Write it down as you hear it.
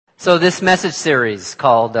So this message series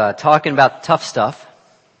called Talking About the Tough Stuff,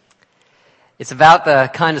 it's about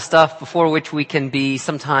the kind of stuff before which we can be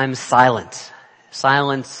sometimes silent.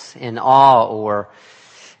 Silence in awe or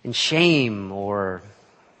in shame or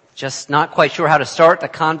just not quite sure how to start the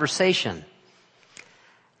conversation.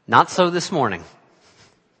 Not so this morning.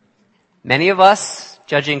 Many of us,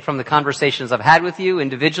 judging from the conversations I've had with you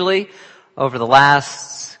individually over the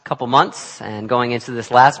last couple months and going into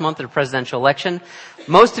this last month of the presidential election,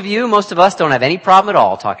 most of us don't have any problem at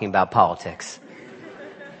all talking about politics.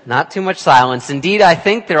 Not too much silence. Indeed, I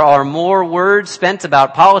think there are more words spent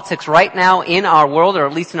about politics right now in our world, or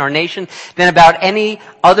at least in our nation, than about any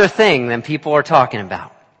other thing than people are talking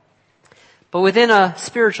about. But within a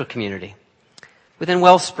spiritual community, within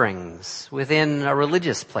Wellsprings, within a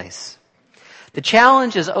religious place, the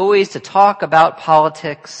challenge is always to talk about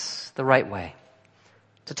politics the right way.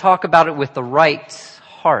 To talk about it with the right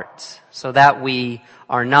heart, so that we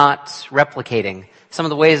are not replicating some of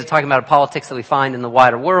the ways of talking about politics that we find in the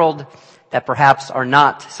wider world that perhaps are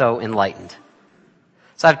not so enlightened.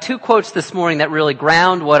 So I have two quotes this morning that really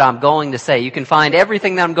ground what I'm going to say. You can find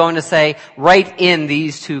everything that I'm going to say right in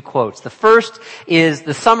these two quotes. The first is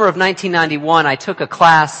the summer of 1991, I took a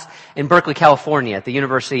class in Berkeley, California, at the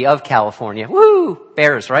University of California. Woo!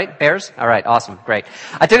 Bears, right? Bears? All right, awesome, great.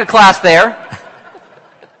 I took a class there.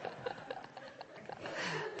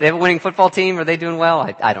 They have a winning football team? Are they doing well?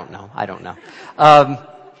 I don't know.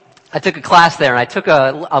 I took a class there, and I took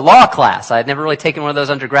a law class. I had never really taken one of those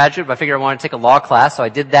undergraduate, but I figured I wanted to take a law class, so I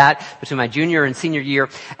did that between my junior and senior year.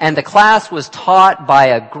 And the class was taught by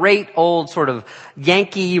a great old sort of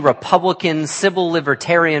Yankee, Republican, civil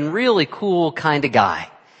libertarian, really cool kind of guy.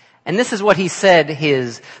 And this is what he said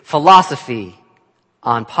his philosophy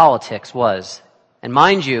on politics was. And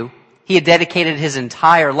mind you, he had dedicated his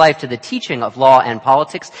entire life to the teaching of law and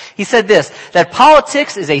politics. He said this, that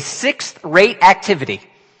politics is a sixth-rate activity.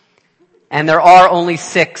 And there are only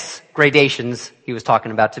 6 gradations he was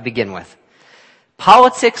talking about to begin with.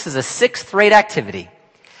 Politics is a sixth-rate activity.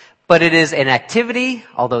 But it is an activity,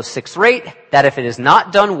 although sixth-rate, that if it is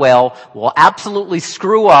not done well, will absolutely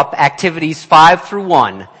screw up activities 5 through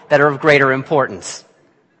 1 that are of greater importance.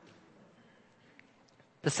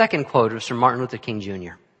 The second quote was from Martin Luther King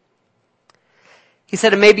Jr. He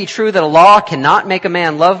said, it may be true that a law cannot make a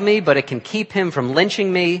man love me, but it can keep him from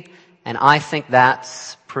lynching me, and I think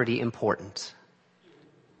that's pretty important.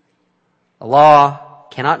 A law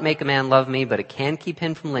cannot make a man love me, but it can keep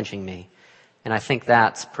him from lynching me, and I think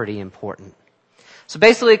that's pretty important. So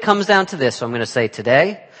basically it comes down to this, so I'm going to say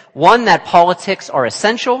today. 1, that politics are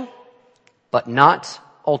essential, but not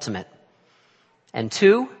ultimate. And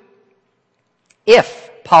 2, if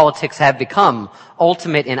politics have become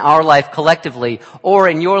ultimate in our life collectively or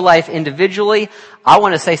in your life individually, I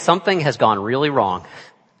want to say something has gone really wrong.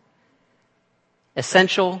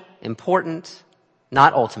 Essential, important,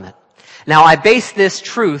 not ultimate. Now, I base this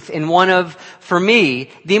truth in one of, for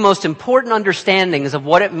me, the most important understandings of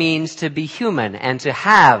what it means to be human and to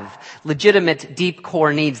have legitimate, deep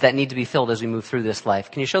core needs that need to be filled as we move through this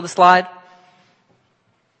life. Can you show the slide?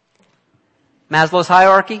 Maslow's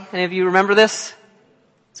hierarchy. Any of you remember this?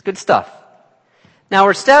 It's good stuff. Now,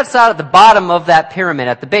 it starts out at the bottom of that pyramid,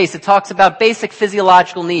 at the base. It talks about basic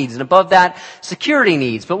physiological needs, and above that, security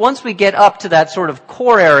needs. But once we get up to that sort of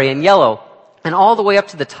core area in yellow, and all the way up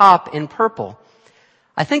to the top in purple,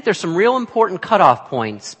 I think there's some real important cutoff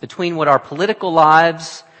points between what our political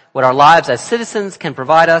lives, what our lives as citizens can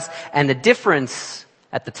provide us, and the difference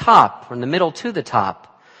at the top, from the middle to the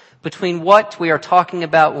top, between what we are talking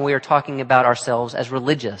about when we are talking about ourselves as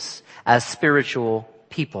religious, as spiritual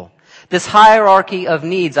people. This hierarchy of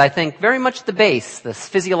needs, I think, very much the base, the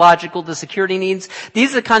physiological, the security needs,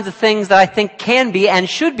 these are the kinds of things that I think can be and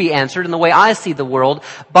should be answered in the way I see the world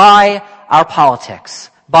by our politics,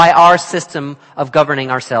 by our system of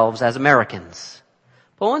governing ourselves as Americans.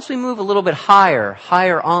 But once we move a little bit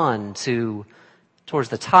higher on towards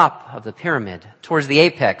the top of the pyramid, towards the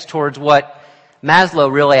apex, towards what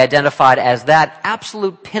Maslow really identified as that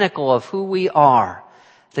absolute pinnacle of who we are,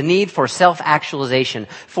 the need for self-actualization,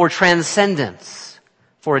 for transcendence,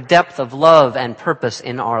 for a depth of love and purpose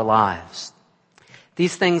in our lives.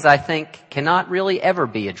 These things, I think, cannot really ever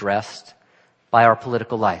be addressed by our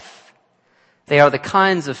political life. They are the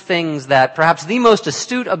kinds of things that perhaps the most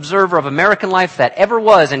astute observer of American life that ever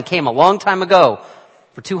was and came a long time ago,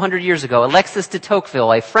 for 200 years ago, Alexis de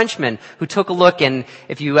Tocqueville, a Frenchman who took a look, and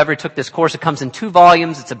if you ever took this course, it comes in 2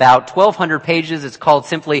 volumes. It's about 1,200 pages. It's called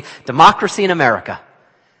simply Democracy in America.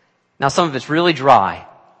 Now, some of it's really dry,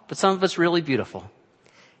 but some of it's really beautiful.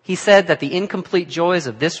 He said that the incomplete joys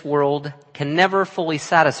of this world can never fully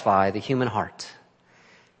satisfy the human heart.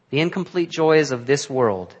 The incomplete joys of this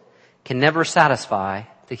world can never satisfy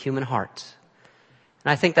the human heart.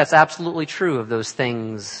 And I think that's absolutely true of those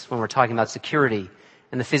things when we're talking about security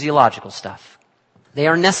and the physiological stuff. They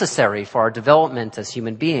are necessary for our development as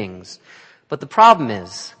human beings. But the problem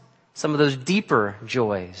is, some of those deeper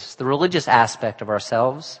joys, the religious aspect of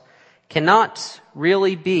ourselves, cannot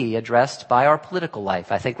really be addressed by our political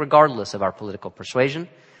life, I think, regardless of our political persuasion.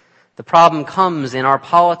 The problem comes in our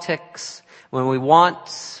politics when we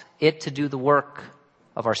want it to do the work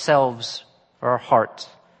of ourselves or our heart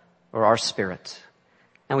or our spirit.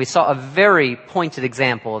 And we saw a very pointed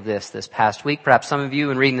example of this past week. Perhaps some of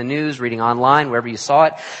you, in reading the news, reading online, wherever you saw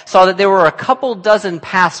it, saw that there were a couple dozen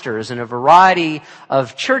pastors in a variety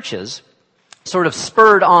of churches sort of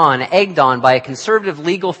spurred on, egged on by a conservative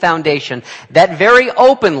legal foundation that very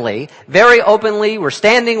openly were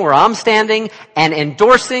standing where I'm standing and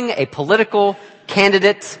endorsing a political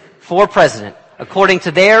candidate for president, according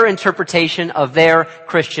to their interpretation of their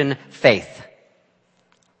Christian faith.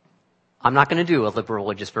 I'm not going to do a liberal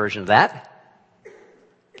religious version of that. I'm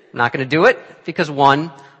not going to do it because,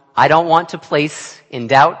 one, I don't want to place in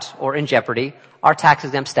doubt or in jeopardy our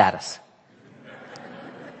tax-exempt status.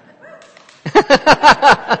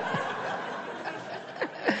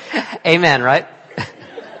 Amen, right?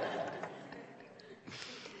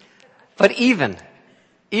 But even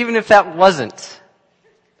if that wasn't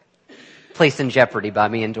placed in jeopardy by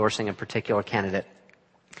me endorsing a particular candidate,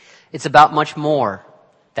 it's about much more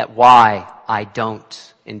that why I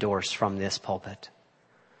don't endorse from this pulpit.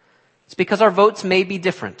 It's because our votes may be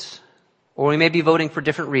different, or we may be voting for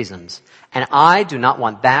different reasons, and I do not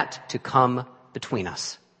want that to come between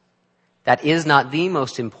us. That is not the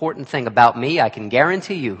most important thing about me. I can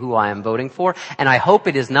guarantee you who I am voting for, and I hope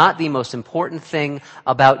it is not the most important thing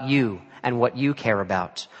about you and what you care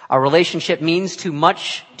about. Our relationship means too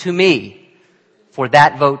much to me for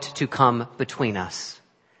that vote to come between us.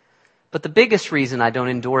 But the biggest reason I don't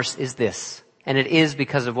endorse is this, and it is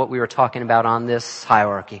because of what we were talking about on this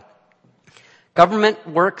hierarchy. Government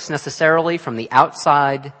works necessarily from the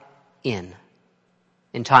outside in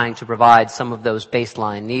trying to provide some of those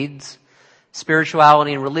baseline needs.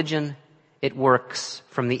 Spirituality and religion, it works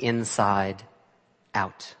from the inside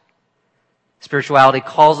out. Spirituality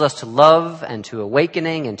calls us to love and to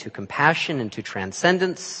awakening and to compassion and to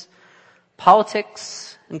transcendence.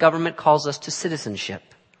 Politics and government calls us to citizenship.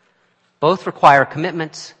 Both require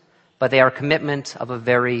commitment, but they are commitment of a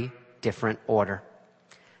very different order.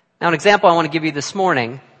 Now, an example I want to give you this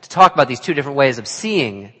morning to talk about these two different ways of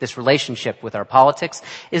seeing this relationship with our politics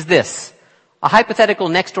is this. A hypothetical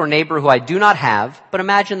next-door neighbor who I do not have, but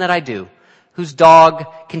imagine that I do, whose dog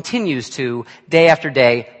continues to, day after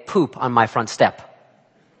day, poop on my front step.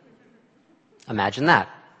 Imagine that.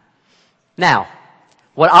 Now,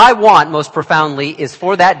 what I want most profoundly is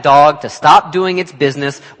for that dog to stop doing its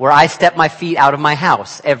business where I step my feet out of my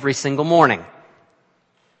house every single morning.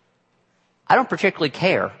 I don't particularly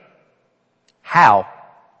care how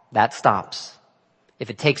that stops. If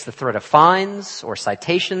it takes the threat of fines or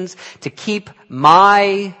citations to keep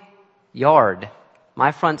my yard,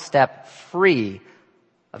 my front step, free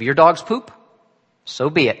of your dog's poop, so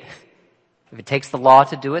be it. If it takes the law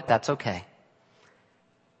to do it, that's okay.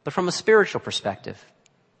 But from a spiritual perspective,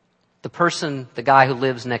 the guy who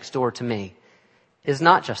lives next door to me, is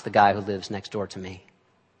not just the guy who lives next door to me.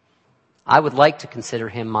 I would like to consider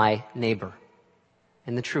him my neighbor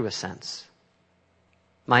in the truest sense.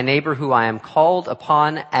 My neighbor who I am called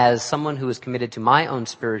upon as someone who is committed to my own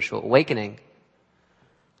spiritual awakening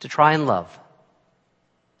to try and love,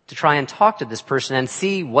 to try and talk to this person and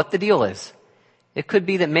see what the deal is. It could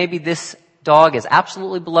be that maybe this dog is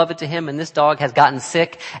absolutely beloved to him and this dog has gotten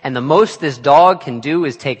sick, and the most this dog can do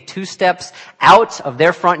is take 2 steps out of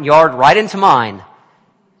their front yard right into mine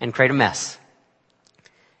and create a mess.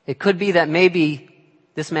 It could be that maybe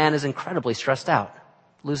this man is incredibly stressed out,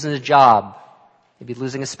 losing his job, maybe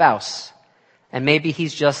losing a spouse, and maybe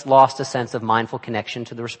he's just lost a sense of mindful connection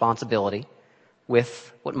to the responsibility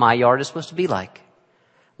with what my yard is supposed to be like.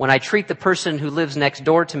 When I treat the person who lives next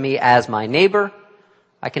door to me as my neighbor,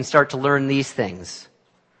 I can start to learn these things.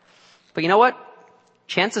 But you know what?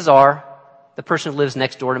 Chances are the person who lives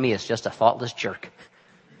next door to me is just a thoughtless jerk.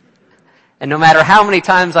 And no matter how many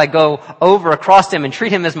times I go over across him and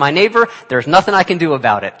treat him as my neighbor, there's nothing I can do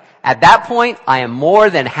about it. At that point, I am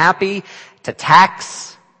more than happy to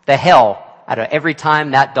tax the hell out of every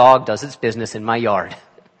time that dog does its business in my yard.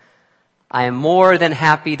 I am more than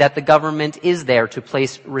happy that the government is there to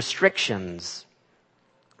place restrictions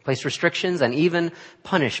and even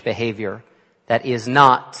punish behavior that is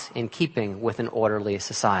not in keeping with an orderly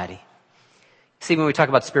society. See, when we talk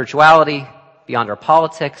about spirituality, beyond our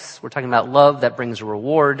politics. We're talking about love that brings a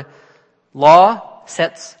reward. Law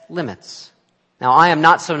sets limits. Now, I am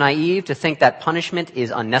not so naive to think that punishment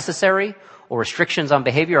is unnecessary or restrictions on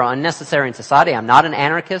behavior are unnecessary in society. I'm not an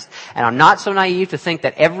anarchist, and I'm not so naive to think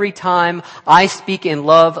that every time I speak in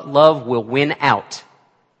love, love will win out.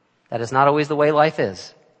 That is not always the way life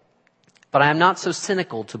is. But I am not so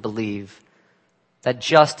cynical to believe that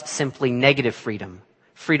just simply negative freedom,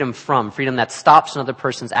 freedom that stops another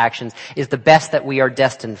person's actions, is the best that we are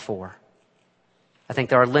destined for. I think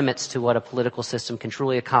there are limits to what a political system can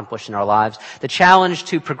truly accomplish in our lives. The challenge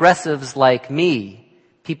to progressives like me,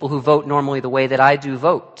 people who vote normally the way that I do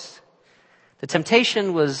vote, the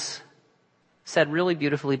temptation was said really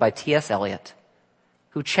beautifully by T.S. Eliot,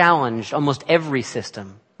 who challenged almost every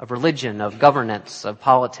system of religion, of governance, of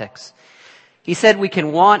politics. He said we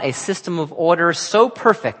can want a system of order so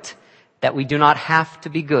perfect that we do not have to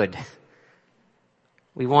be good.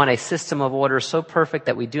 We want a system of order so perfect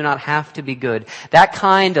that we do not have to be good. That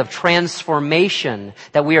kind of transformation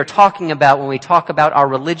that we are talking about when we talk about our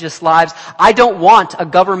religious lives, I don't want a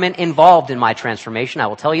government involved in my transformation. I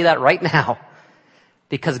will tell you that right now.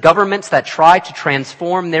 Because governments that try to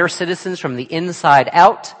transform their citizens from the inside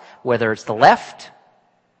out, whether it's the left,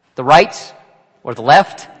 the right, or the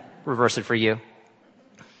left, reverse it for you.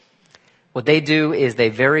 What they do is they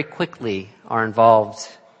very quickly are involved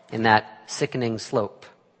in that sickening slope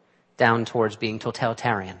down towards being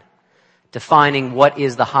totalitarian. Defining what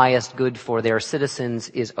is the highest good for their citizens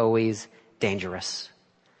is always dangerous.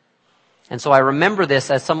 And so I remember this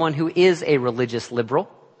as someone who is a religious liberal,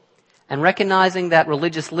 and recognizing that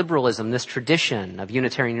religious liberalism, this tradition of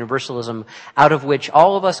Unitarian Universalism, out of which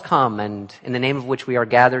all of us come and in the name of which we are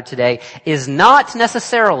gathered today, is not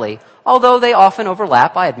necessarily, although they often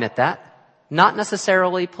overlap, I admit that, not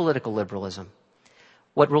necessarily political liberalism.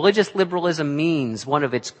 What religious liberalism means, one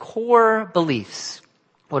of its core beliefs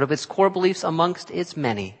amongst its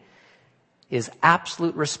many, is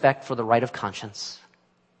absolute respect for the right of conscience.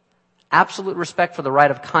 Absolute respect for the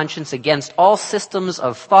right of conscience against all systems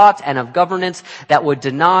of thought and of governance that would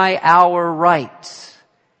deny our right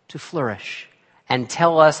to flourish and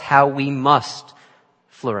tell us how we must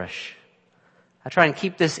flourish. I try and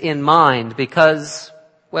keep this in mind because,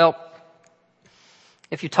 well,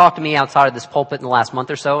 if you talk to me outside of this pulpit in the last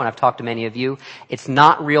month or so, and I've talked to many of you, it's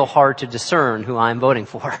not real hard to discern who I'm voting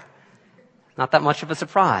for. Not that much of a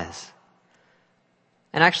surprise.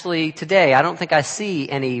 And actually, today, I don't think I see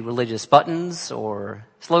any religious buttons or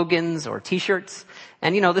slogans or T-shirts.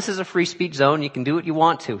 And this is a free speech zone. You can do what you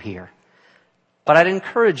want to here. But I'd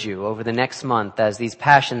encourage you over the next month, as these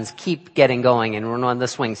passions keep getting going, and we're one of the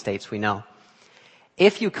swing states, we know.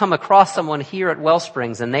 If you come across someone here at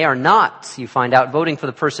Wellsprings and they are not, you find out, voting for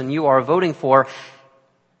the person you are voting for,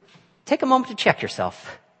 take a moment to check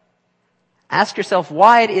yourself. Ask yourself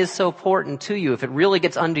why it is so important to you, if it really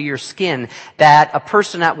gets under your skin, that a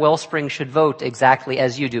person at Wellspring should vote exactly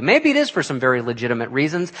as you do. Maybe it is for some very legitimate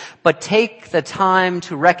reasons, but take the time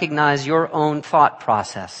to recognize your own thought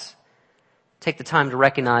process. Take the time to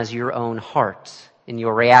recognize your own heart in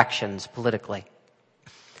your reactions politically.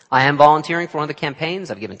 I am volunteering for one of the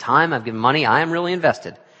campaigns. I've given time, I've given money, I am really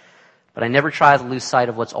invested. But I never try to lose sight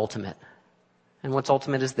of what's ultimate. And what's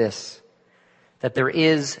ultimate is this: that there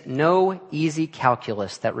is no easy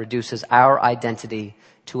calculus that reduces our identity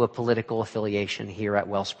to a political affiliation here at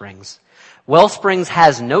Wellsprings. Wellsprings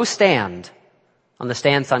has no stand on the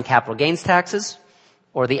stance on capital gains taxes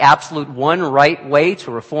or the absolute one right way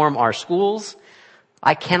to reform our schools.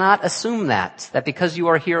 I cannot assume that because you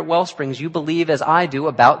are here at Wellsprings, you believe as I do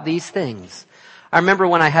about these things. I remember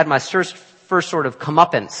when I had my first sort of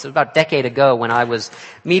comeuppance about a decade ago when I was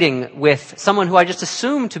meeting with someone who I just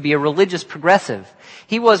assumed to be a religious progressive.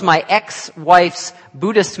 He was my ex-wife's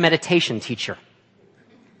Buddhist meditation teacher.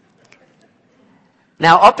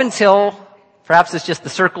 Now, up until, perhaps it's just the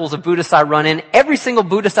circles of Buddhists I run in, every single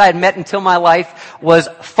Buddhist I had met until my life was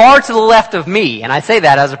far to the left of me, and I say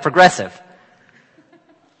that as a progressive.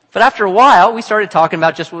 But after a while, we started talking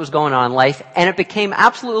about just what was going on in life, and it became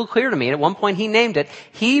absolutely clear to me, and at one point he named it,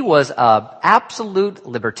 he was an absolute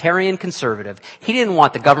libertarian conservative. He didn't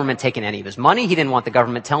want the government taking any of his money. He didn't want the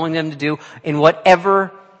government telling them to do in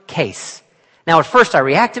whatever case. Now, at first I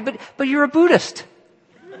reacted, but you're a Buddhist.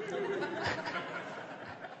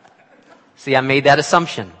 See, I made that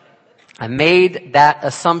assumption. I made that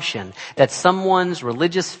assumption that someone's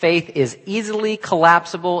religious faith is easily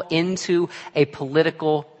collapsible into a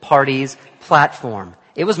political party's platform.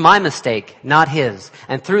 It was my mistake, not his.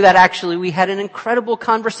 And through that, actually, we had an incredible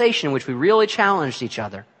conversation in which we really challenged each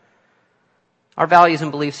other. Our values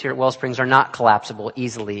and beliefs here at Wellsprings are not collapsible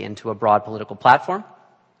easily into a broad political platform.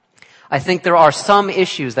 I think there are some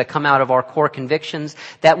issues that come out of our core convictions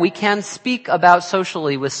that we can speak about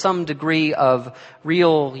socially with some degree of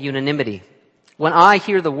real unanimity. When I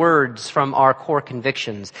hear the words from our core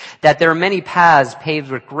convictions that there are many paths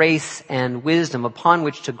paved with grace and wisdom upon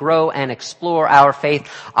which to grow and explore our faith,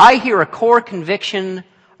 I hear a core conviction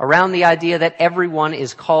around the idea that everyone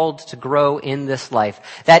is called to grow in this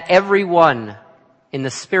life, that everyone in the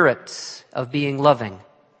spirit of being loving,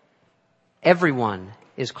 everyone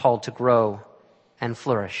is called to grow and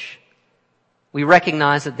flourish. We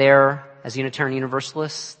recognize that there, as Unitarian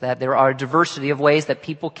Universalists, that there are a diversity of ways that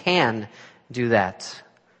people can do that.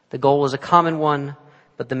 The goal is a common one,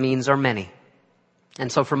 but the means are many.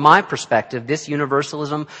 And so from my perspective, this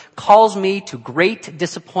universalism calls me to great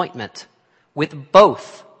disappointment with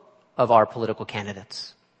both of our political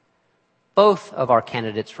candidates. Both of our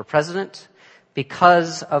candidates for president,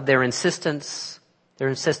 because of their insistence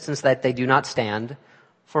that they do not stand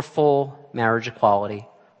for full marriage equality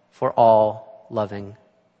for all loving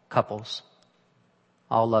couples.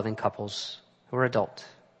 All loving couples who are adult.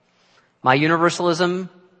 My universalism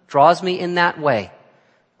draws me in that way.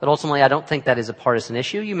 But ultimately, I don't think that is a partisan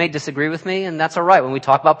issue. You may disagree with me, and that's all right. When we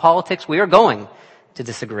talk about politics, we are going to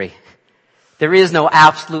disagree. There is no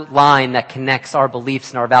absolute line that connects our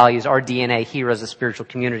beliefs and our values, our DNA here as a spiritual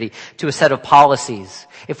community, to a set of policies.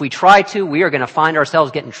 If we try to, we are going to find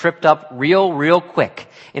ourselves getting tripped up real quick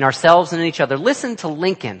in ourselves and in each other. Listen to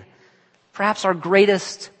Lincoln, perhaps our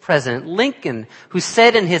greatest president, Lincoln, who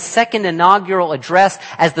said in his second inaugural address,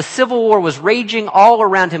 as the Civil War was raging all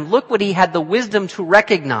around him, look what he had the wisdom to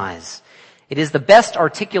recognize. It is the best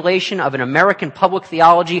articulation of an American public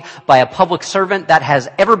theology by a public servant that has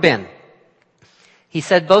ever been. He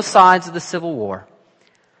said both sides of the Civil War,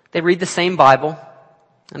 they read the same Bible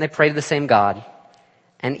and they pray to the same God,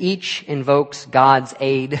 and each invokes God's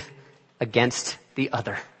aid against the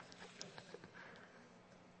other.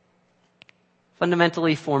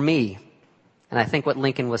 Fundamentally for me, and I think what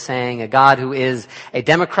Lincoln was saying, a God who is a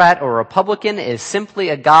Democrat or a Republican is simply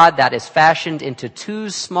a God that is fashioned into too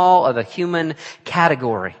small of a human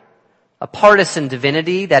category. A partisan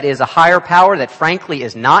divinity that is a higher power that frankly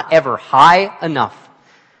is not ever high enough.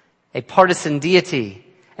 A partisan deity,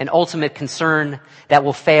 an ultimate concern that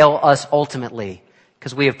will fail us ultimately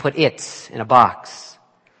because we have put it in a box.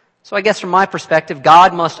 So I guess from my perspective,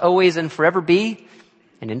 God must always and forever be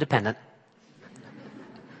an independent.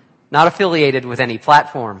 Not affiliated with any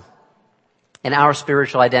platform. In our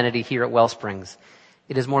spiritual identity here at Wellsprings,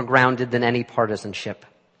 it is more grounded than any partisanship.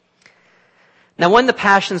 Now, when the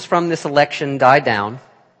passions from this election die down,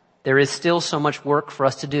 there is still so much work for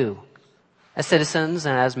us to do as citizens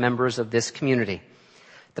and as members of this community.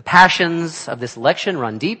 The passions of this election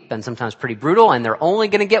run deep and sometimes pretty brutal, and they're only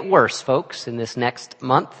going to get worse, folks, in this next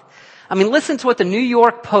month. I mean, listen to what the New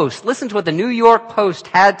York Post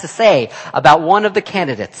had to say about one of the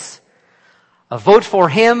candidates. A vote for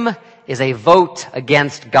him is a vote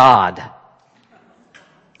against God.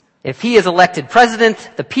 If he is elected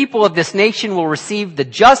president, the people of this nation will receive the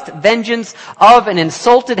just vengeance of an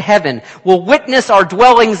insulted heaven, will witness our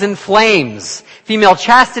dwellings in flames. Female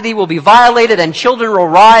chastity will be violated and children will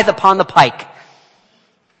writhe upon the pike.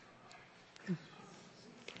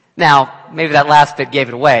 Now, maybe that last bit gave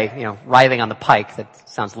it away, writhing on the pike. That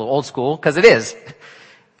sounds a little old school, because it is. It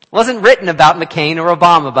wasn't written about McCain or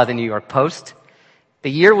Obama by the New York Post.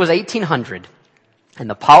 The year was 1800, and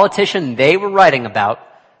the politician they were writing about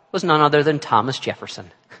was none other than Thomas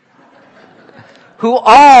Jefferson, who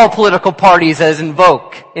all political parties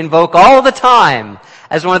invoke all the time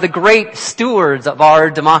as one of the great stewards of our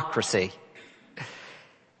democracy.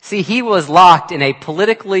 See, he was locked in a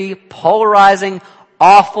politically polarizing,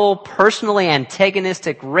 awful, personally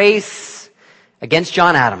antagonistic race against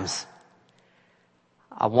John Adams.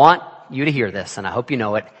 I want you to hear this, and I hope you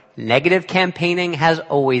know it. Negative campaigning has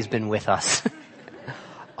always been with us.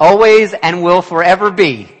 Always and will forever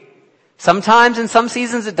be. Sometimes in some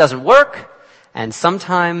seasons it doesn't work, and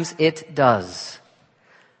sometimes it does.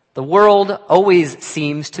 The world always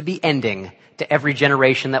seems to be ending to every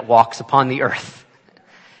generation that walks upon the earth.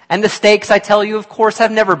 And the stakes, I tell you, of course,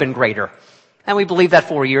 have never been greater. And we believe that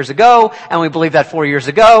 4 years ago, and we believe that 4 years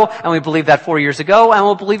ago, and we believe that 4 years ago, and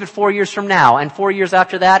we'll believe it 4 years from now, and 4 years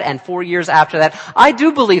after that, and 4 years after that. I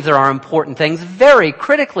do believe there are important things, very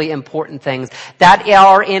critically important things, that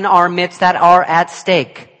are in our midst, that are at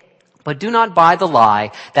stake. But do not buy the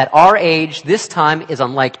lie that our age this time is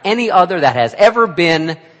unlike any other that has ever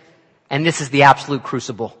been, and this is the absolute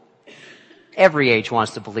crucible. Every age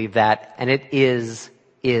wants to believe that, and it is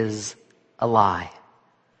a lie.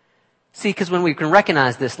 See, because when we can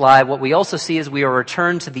recognize this lie, what we also see is we are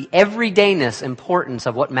returned to the everydayness importance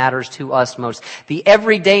of what matters to us most. The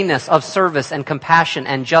everydayness of service and compassion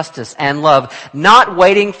and justice and love, not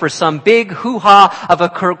waiting for some big hoo-ha of a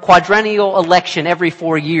quadrennial election every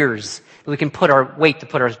 4 years. We can wait to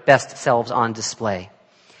put our best selves on display.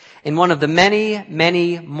 In one of the many,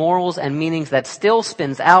 many morals and meanings that still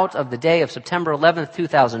spins out of the day of September 11th,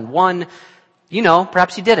 2001,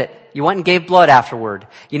 perhaps you did it. You went and gave blood afterward.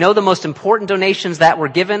 You know the most important donations that were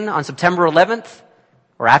given on September 11th?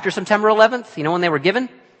 Or after September 11th? You know when they were given?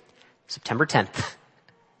 September 10th.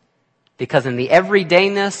 Because in the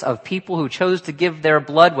everydayness of people who chose to give their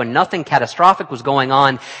blood when nothing catastrophic was going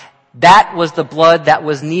on, that was the blood that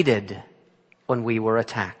was needed when we were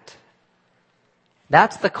attacked.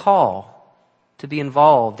 That's the call to be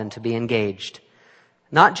involved and to be engaged.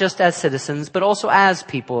 Not just as citizens, but also as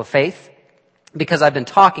people of faith. Because I've been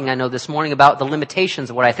talking, I know this morning, about the limitations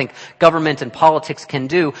of what I think government and politics can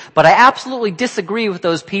do. But I absolutely disagree with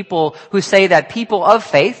those people who say that people of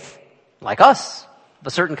faith, like us, of a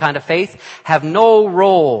certain kind of faith, have no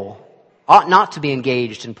role, ought not to be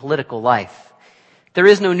engaged in political life. There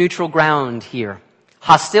is no neutral ground here.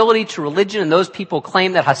 Hostility to religion, and those people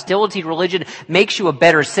claim that hostility to religion makes you a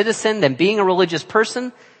better citizen than being a religious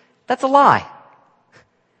person, that's a lie.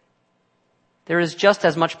 There is just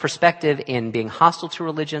as much perspective in being hostile to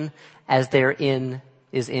religion as there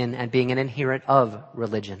is in and being an adherent of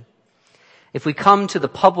religion. If we come to the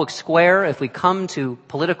public square, if we come to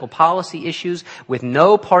political policy issues with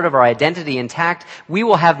no part of our identity intact, we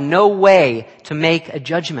will have no way to make a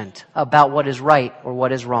judgment about what is right or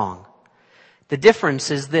what is wrong. The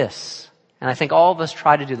difference is this, and I think all of us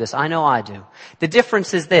try to do this. I know I do. The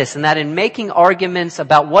difference is this, and that in making arguments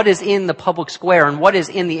about what is in the public square and what is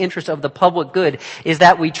in the interest of the public good, is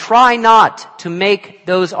that we try not to make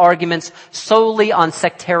those arguments solely on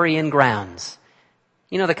sectarian grounds.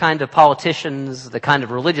 You know, the kind of politicians, the kind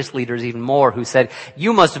of religious leaders even more, who said,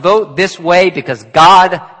 you must vote this way because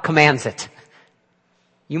God commands it.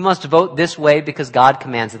 You must vote this way because God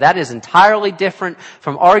commands it. That is entirely different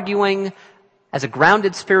from arguing as a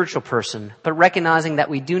grounded spiritual person, but recognizing that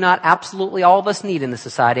we do not absolutely all of us need in the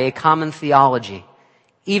society a common theology,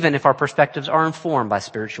 even if our perspectives are informed by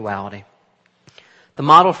spirituality. The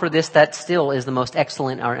model for this that still is the most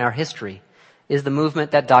excellent in our history is the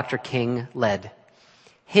movement that Dr. King led.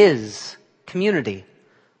 His community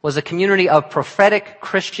was a community of prophetic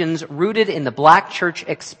Christians rooted in the black church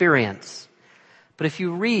experience. But if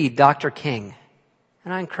you read Dr. King,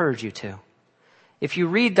 and I encourage you to, if you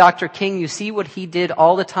read Dr. King, you see what he did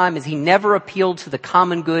all the time is he never appealed to the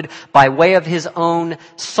common good by way of his own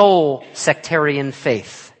sole sectarian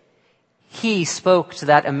faith. He spoke to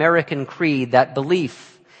that American creed, that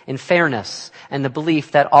belief in fairness, and the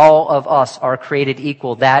belief that all of us are created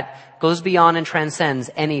equal, that goes beyond and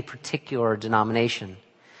transcends any particular denomination.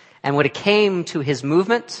 And when it came to his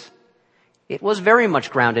movement, it was very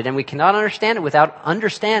much grounded, and we cannot understand it without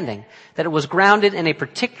understanding that it was grounded in a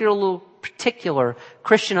particular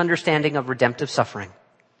Christian understanding of redemptive suffering.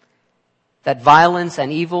 That violence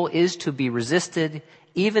and evil is to be resisted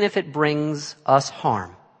even if it brings us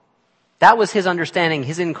harm. That was his understanding,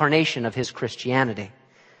 his incarnation of his Christianity.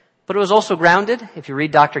 But it was also grounded, if you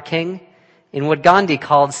read Dr. King, in what Gandhi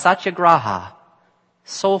called satyagraha,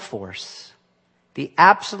 soul force, the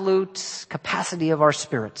absolute capacity of our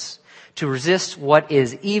spirits to resist what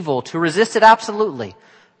is evil, to resist it absolutely,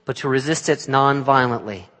 but to resist it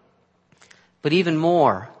non-violently. But even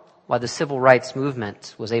more, why the civil rights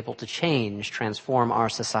movement was able to transform our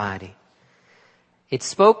society. It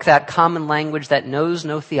spoke that common language that knows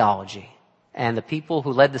no theology, and the people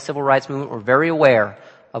who led the civil rights movement were very aware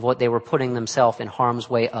of what they were putting themselves in harm's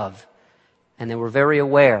way of. And they were very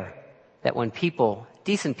aware that when people,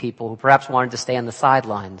 decent people who perhaps wanted to stay on the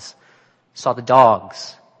sidelines, saw the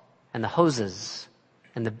dogs and the hoses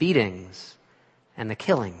and the beatings and the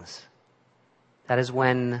killings, that is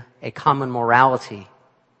when a common morality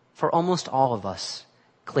for almost all of us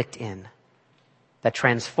clicked in, that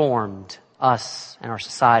transformed us and our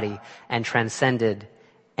society and transcended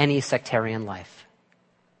any sectarian life.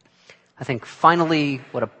 I think finally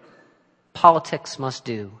what politics must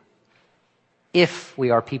do, if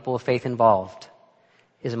we are people of faith involved,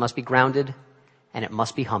 is it must be grounded and it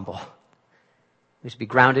must be humble. We must be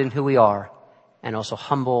grounded in who we are and also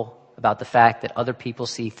humble about the fact that other people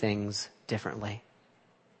see things differently.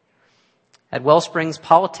 At Wellsprings,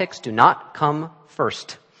 politics do not come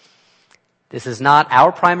first. This is not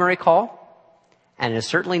our primary call, and it is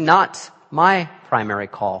certainly not my primary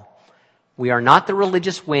call. We are not the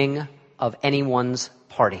religious wing of anyone's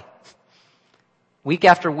party. Week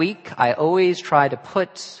after week, I always try to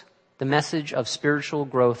put the message of spiritual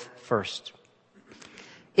growth first.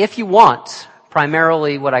 If you want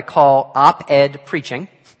primarily what I call op-ed preaching,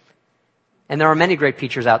 and there are many great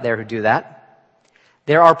preachers out there who do that,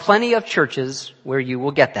 there are plenty of churches where you will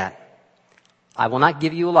get that. I will not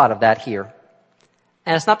give you a lot of that here.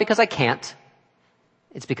 And it's not because I can't.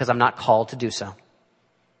 It's because I'm not called to do so.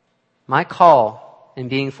 My call in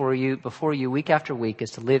being before you week after week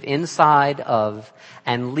is to live inside of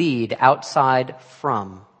and lead inside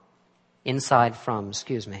from,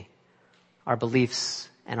 our beliefs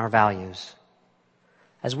and our values.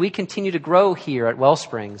 As we continue to grow here at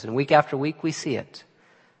Wellsprings, and week after week we see it,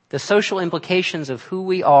 the social implications of who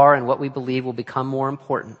we are and what we believe will become more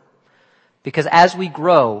important. Because as we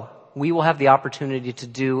grow, we will have the opportunity to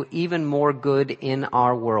do even more good in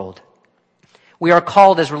our world. We are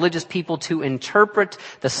called as religious people to interpret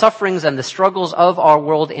the sufferings and the struggles of our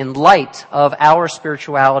world in light of our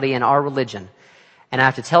spirituality and our religion. And I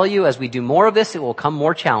have to tell you, as we do more of this, it will become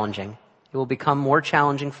more challenging. It will become more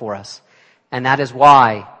challenging for us. And that is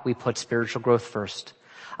why we put spiritual growth first.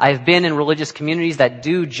 I have been in religious communities that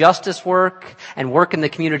do justice work and work in the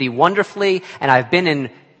community wonderfully, and I've been in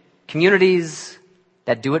communities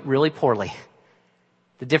that do it really poorly.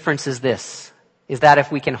 The difference is this, is that if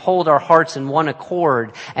we can hold our hearts in one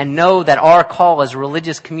accord and know that our call as a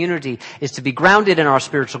religious community is to be grounded in our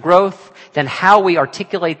spiritual growth, then how we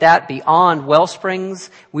articulate that beyond Wellsprings,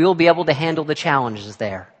 we will be able to handle the challenges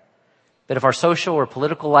there. But if our social or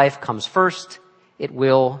political life comes first, it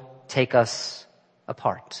will take us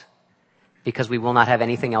apart because we will not have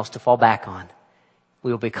anything else to fall back on.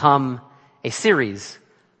 We will become a series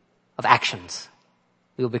of actions.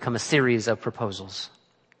 We will become a series of proposals.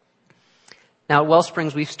 Now at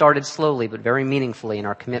Wellsprings, we've started slowly but very meaningfully in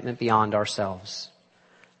our commitment beyond ourselves.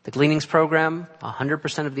 The Gleanings program,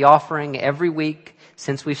 100% of the offering every week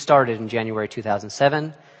since we've started in January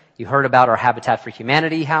 2007. You heard about our Habitat for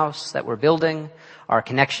Humanity house that we're building, our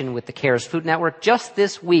connection with the CARES Food Network. Just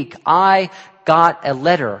this week, I got a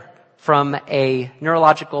letter from a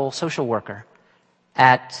neurological social worker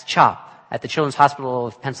at CHOP, at the Children's Hospital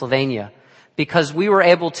of Pennsylvania, because we were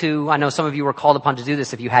able to, I know some of you were called upon to do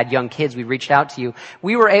this if you had young kids, we reached out to you.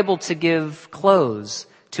 We were able to give clothes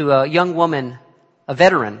to a young woman, a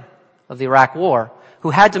veteran of the Iraq War, who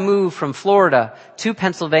had to move from Florida to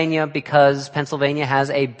Pennsylvania because Pennsylvania has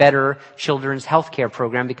a better children's health care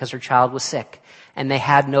program because her child was sick, and they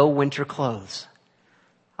had no winter clothes.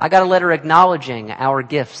 I got a letter acknowledging our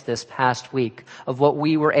gifts this past week of what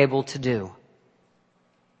we were able to do.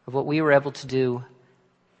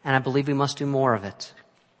 And I believe we must do more of it.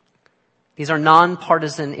 These are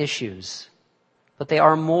nonpartisan issues, but they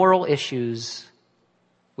are moral issues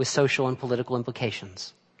with social and political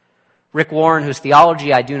implications. Rick Warren, whose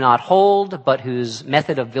theology I do not hold, but whose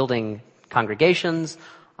method of building congregations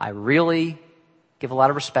I really give a lot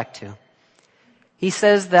of respect to. He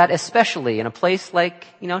says that especially in a place like,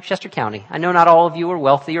 Chester County, I know not all of you are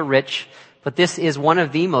wealthy or rich, but this is one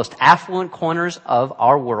of the most affluent corners of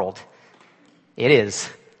our world. It is,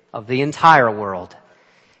 of the entire world.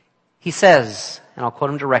 He says, and I'll quote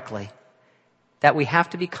him directly, that we have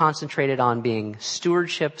to be concentrated on being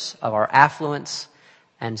stewardships of our affluence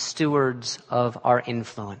and stewards of our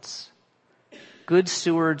influence. Good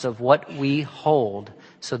stewards of what we hold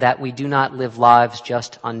so that we do not live lives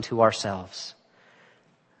just unto ourselves.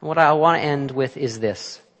 And what I want to end with is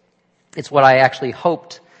this. It's what I actually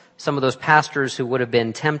hoped some of those pastors who would have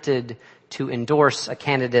been tempted to endorse a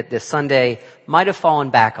candidate this Sunday might have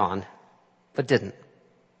fallen back on, but didn't.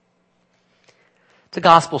 It's a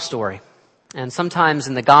gospel story. And sometimes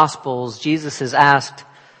in the Gospels, Jesus is asked,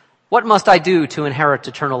 what must I do to inherit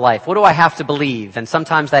eternal life? What do I have to believe? And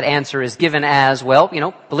sometimes that answer is given as,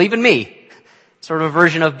 believe in me. Sort of a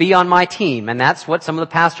version of be on my team. And that's what some of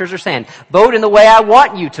the pastors are saying. Vote in the way I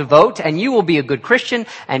want you to vote, and you will be a good Christian,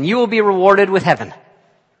 and you will be rewarded with heaven.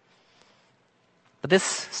 But this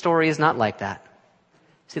story is not like that.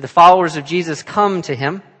 See, the followers of Jesus come to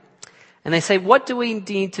him, and they say, what do we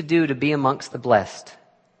need to do to be amongst the blessed?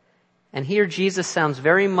 And here Jesus sounds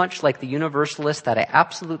very much like the universalist that I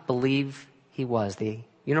absolutely believe he was, the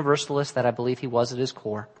universalist that I believe he was at his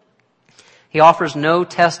core. He offers no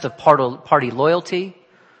test of party loyalty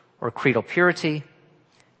or creedal purity.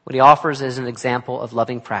 What he offers is an example of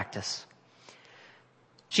loving practice.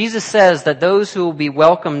 Jesus says that those who will be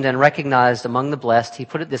welcomed and recognized among the blessed, he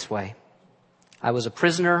put it this way, I was a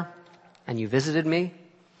prisoner and you visited me.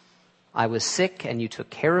 I was sick and you took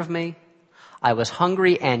care of me. I was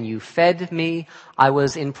hungry and you fed me. I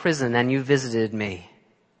was in prison and you visited me.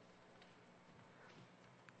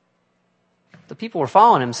 The people who were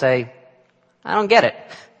following him say, I don't get it.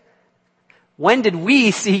 When did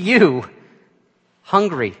we see you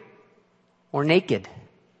hungry or naked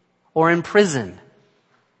or in prison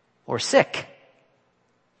or sick?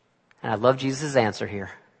 And I love Jesus' answer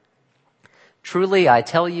here. Truly, I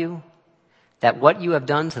tell you that what you have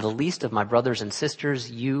done to the least of my brothers and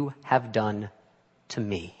sisters, you have done to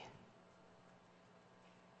me.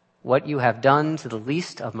 What you have done to the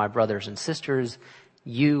least of my brothers and sisters,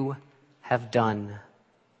 you have done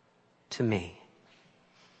to me.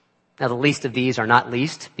 Now, the least of these are not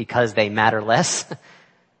least because they matter less.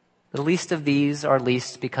 The least of these are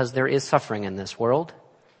least because there is suffering in this world.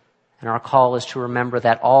 And our call is to remember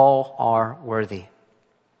that all are worthy.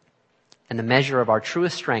 And the measure of our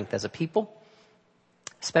truest strength as a people,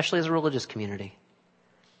 especially as a religious community,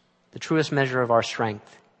 the truest measure of our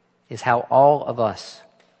strength is how all of us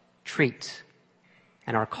treat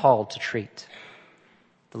and are called to treat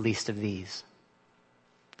the least of these,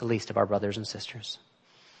 the least of our brothers and sisters.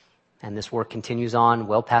 And this work continues on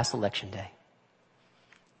well past Election Day.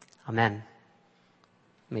 Amen.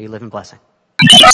 May you live in blessing.